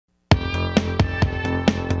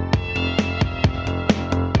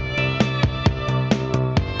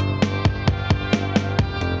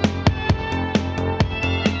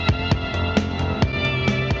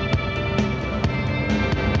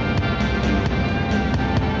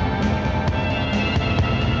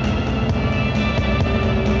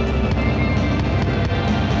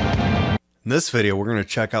In this video, we're going to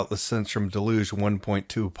check out the synths from Deluge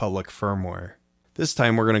 1.2 public firmware. This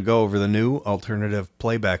time we're going to go over the new alternative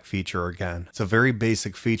playback feature again. It's a very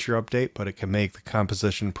basic feature update, but it can make the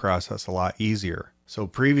composition process a lot easier. So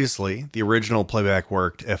previously, the original playback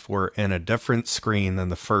worked if we're in a different screen than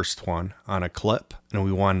the first one on a clip and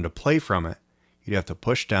we wanted to play from it. You'd have to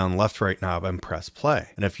push down left right knob and press play.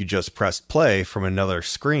 And if you just pressed play from another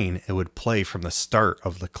screen, it would play from the start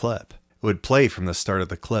of the clip. It would play from the start of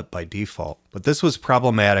the clip by default. But this was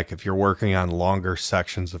problematic if you're working on longer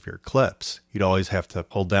sections of your clips. You'd always have to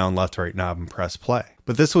hold down left right knob and press play.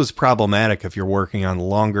 But this was problematic if you're working on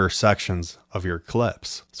longer sections of your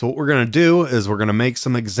clips. So what we're going to do is we're going to make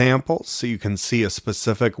some examples so you can see a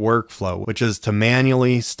specific workflow, which is to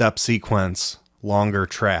manually step sequence longer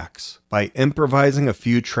tracks. By improvising a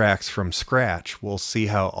few tracks from scratch, we'll see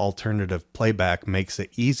how alternative playback makes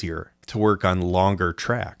it easier to work on longer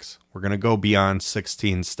tracks. We're going to go beyond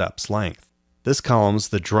 16 steps length. This column's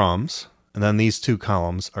the drums, and then these two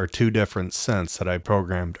columns are two different synths that I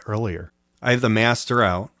programmed earlier. I have the master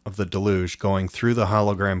out of the Deluge going through the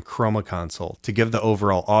hologram chroma console to give the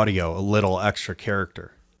overall audio a little extra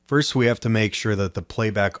character. First, we have to make sure that the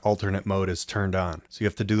playback alternate mode is turned on. So you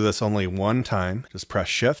have to do this only one time. Just press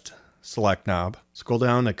Shift, select knob, scroll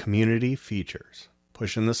down to Community Features,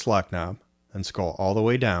 push in the select knob, then scroll all the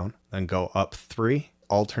way down, then go up 3,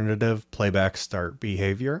 alternative playback start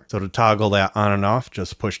behavior. So to toggle that on and off,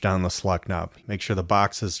 just push down the select knob. Make sure the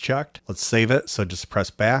box is checked. Let's save it, so just press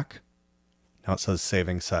back. Now it says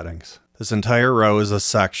saving settings. This entire row is a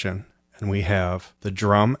section, and we have the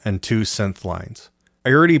drum and 2 synth lines. I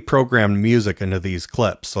already programmed music into these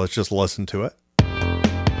clips, so let's just listen to it.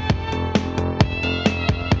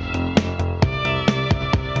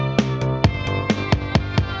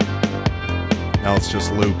 Now it's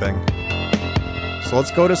just looping. So let's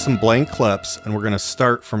go to some blank clips, and we're going to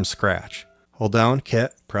start from scratch. Hold down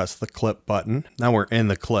Kit, press the clip button. Now we're in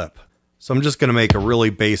the clip. So I'm just going to make a really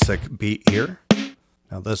basic beat here.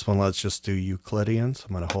 Now this one, let's just do Euclidean. So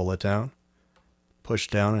I'm going to hold it down, push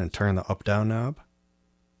down and turn the up-down knob.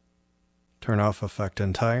 Turn off effect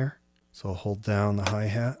entire. So hold down the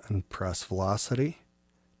hi-hat and press velocity.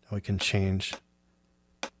 Now we can change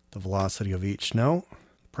the velocity of each note.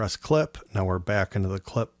 Press clip. Now we're back into the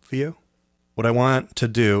clip view. What I want to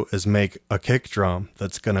do is make a kick drum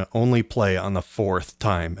that's going to only play on the 4th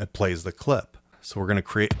time it plays the clip. So we're going to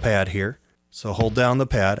create a pad here. So hold down the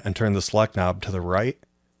pad and turn the select knob to the right.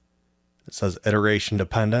 It says iteration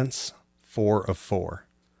dependence, 4 of 4.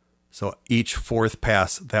 So each 4th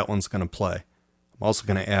pass, that one's going to play. I'm also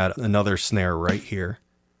going to add another snare right here.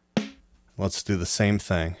 Let's do the same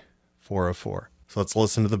thing, 4 of 4. So let's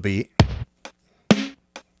listen to the beat.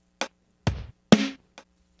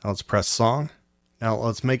 Now let's press song. Now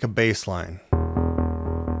let's make a bass line.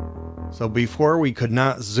 So before we could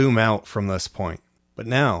not zoom out from this point, but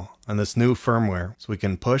now on this new firmware, so we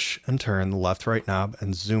can push and turn the left right knob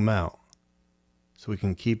and zoom out. So we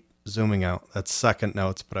can keep zooming out. That's 2nd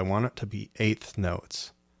notes, but I want it to be 8th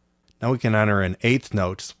notes. Now we can enter in 8th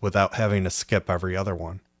notes without having to skip every other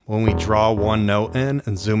one. When we draw one note in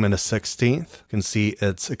and zoom into 16th, you can see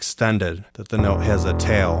it's extended, that the note has a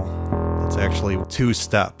tail. It's actually 2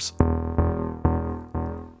 steps.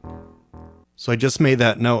 So I just made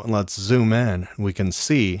that note, and let's zoom in. We can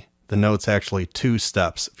see the note's actually 2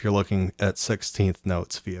 steps if you're looking at 16th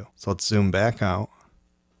notes view. So let's zoom back out.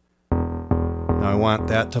 Now I want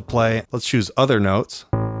that to play. Let's choose other notes.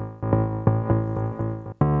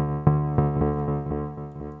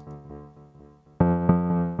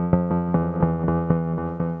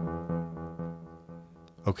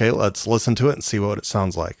 Okay, let's listen to it and see what it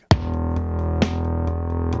sounds like.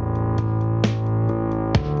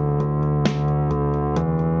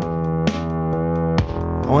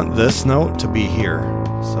 I want this note to be here,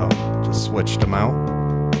 so just switched them out.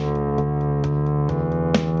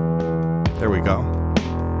 There we go.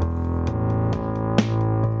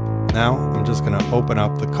 Now I'm just going to open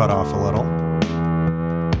up the cutoff a little.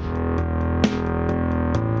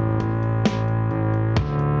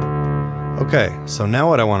 Okay, so now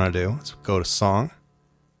what I want to do is go to song.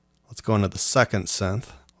 Let's go into the 2nd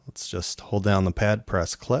synth. Let's just hold down the pad,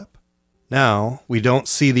 press clip. Now we don't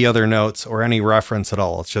see the other notes or any reference at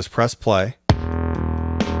all. Let's just press play.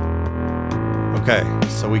 Okay,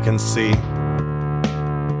 so we can see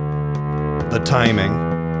the timing.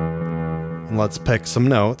 And let's pick some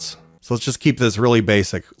notes. So let's just keep this really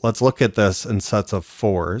basic. Let's look at this in sets of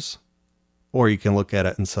 4s, or you can look at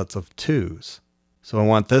it in sets of 2s. So I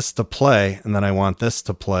want this to play, and then I want this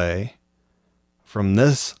to play. From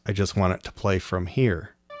this, I just want it to play from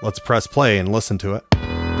here. Let's press play and listen to it.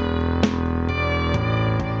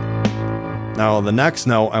 Now the next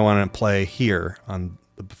note I want to play here on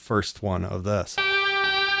the first one of this.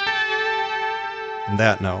 And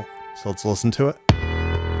that note. So let's listen to it.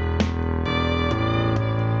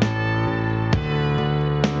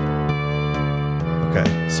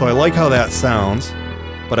 Okay, so I like how that sounds,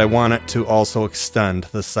 but I want it to also extend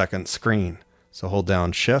the second screen. So hold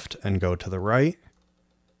down Shift and go to the right.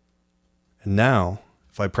 And now,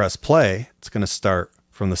 if I press play, it's going to start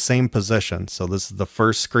from the same position. So this is the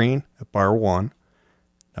first screen at bar 1.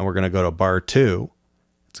 Now we're going to go to bar 2.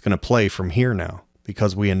 It's going to play from here now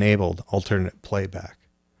because we enabled alternate playback.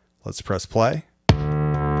 Let's press play.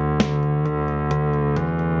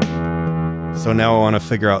 So now I want to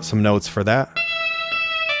figure out some notes for that.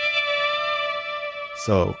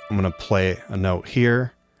 So I'm going to play a note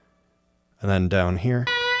here, and then down here,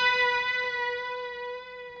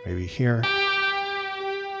 maybe here.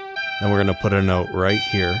 Then we're going to put a note right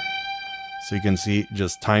here. So you can see,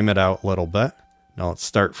 just time it out a little bit. Now let's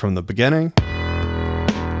start from the beginning.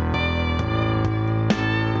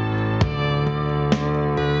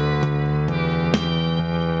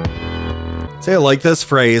 Say I like this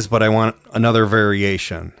phrase, but I want another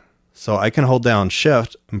variation. So I can hold down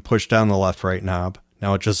Shift and push down the left right knob.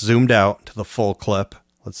 Now it just zoomed out to the full clip.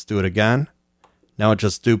 Let's do it again. Now it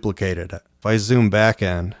just duplicated it. If I zoom back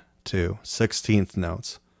in to 16th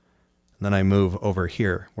notes, and then I move over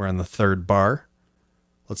here, we're on the 3rd bar.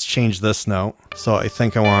 Let's change this note. So I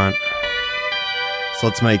think I want, so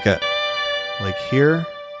let's make it like here,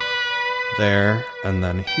 there, and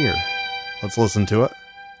then here. Let's listen to it.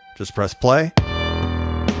 Just press play.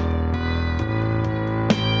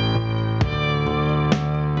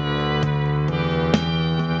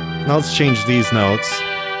 Now let's change these notes.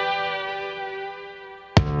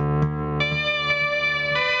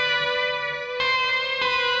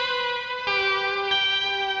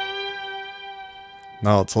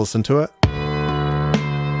 Now let's listen to it.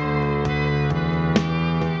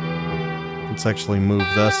 Let's actually move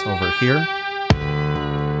this over here.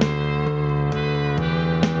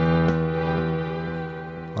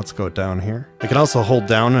 Let's go down here. I can also hold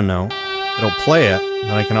down a note. It'll play it, and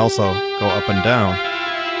then I can also go up and down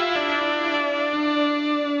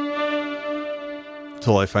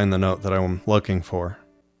until I find the note that I'm looking for.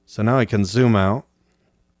 So now I can zoom out.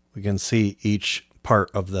 We can see each part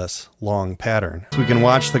of this long pattern. So we can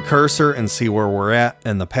watch the cursor and see where we're at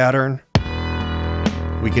in the pattern.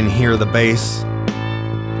 We can hear the bass.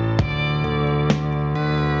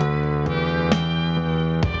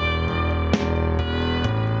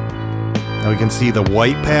 Now we can see the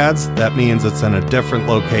white pads. That means it's in a different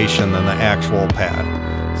location than the actual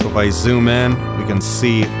pad. So if I zoom in, we can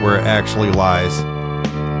see where it actually lies.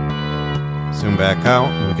 Zoom back out,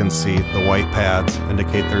 and we can see the white pads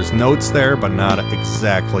indicate there's notes there, but not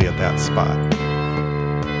exactly at that spot.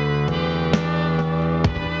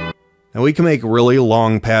 Now we can make really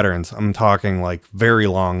long patterns. I'm talking like very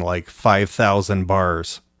long, like 5,000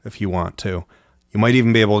 bars if you want to. You might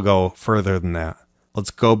even be able to go further than that.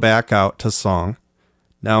 Let's go back out to song.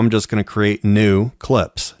 Now I'm just going to create new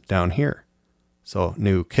clips down here. So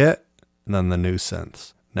new kit, and then the new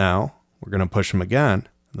synths. Now we're going to push them again,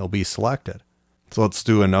 and they'll be selected. So let's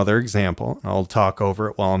do another example. I'll talk over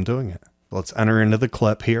it while I'm doing it. Let's enter into the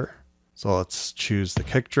clip here. So let's choose the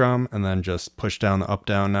kick drum and then just push down the up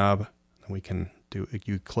down knob. Then we can do a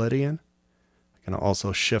Euclidean. I can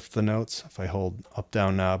also shift the notes. If I hold up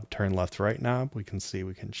down knob, turn left right knob, we can see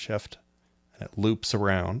we can shift. It loops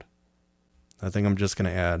around. I think I'm just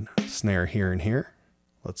going to add snare here and here.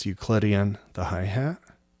 Let's Euclidean the hi-hat.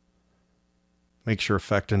 Make sure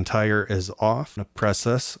effect entire is off. Press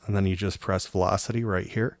this, and then you just press velocity right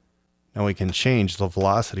here. Now we can change the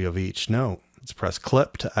velocity of each note. Let's press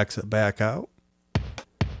clip to exit back out.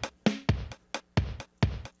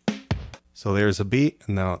 So there's a beat,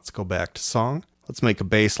 and now let's go back to song. Let's make a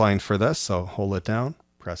bass line for this, so hold it down,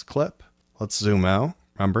 press clip. Let's zoom out.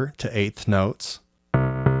 Remember, to 8th notes.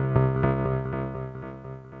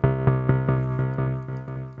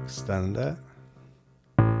 Extend it.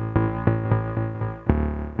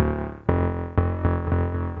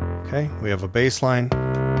 Okay, we have a bass line.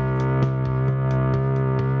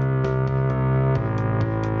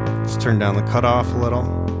 Let's turn down the cutoff a little.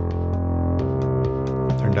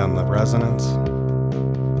 Turn down the resonance.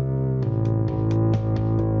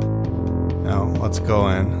 Now let's go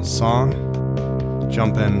in song.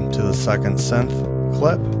 Jump into the second synth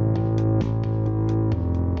clip.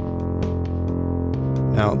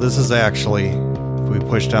 Now this is actually, if we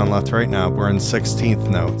push down left right now, we're in 16th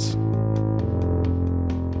notes.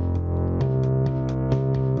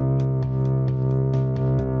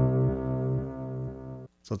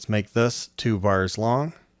 So let's make this 2 bars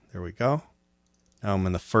long. There we go. Now I'm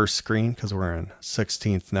in the first screen because we're in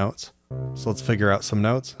 16th notes. So let's figure out some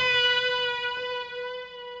notes.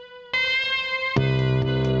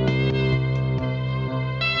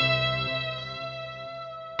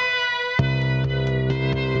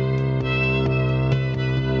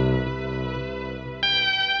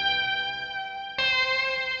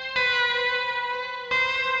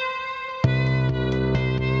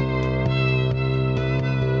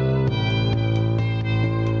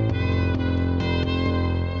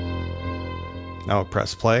 Now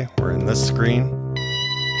press play, we're in this screen.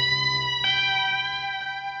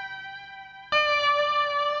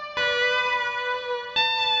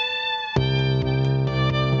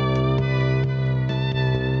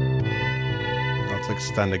 Let's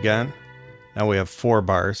extend again. Now we have 4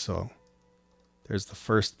 bars, so there's the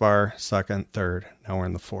first bar, second, third. Now we're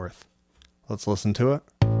in the fourth. Let's listen to it.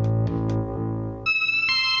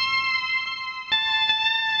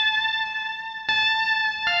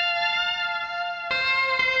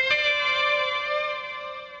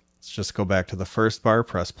 Just go back to the first bar,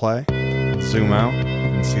 press play, zoom out,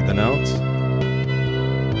 and see the notes.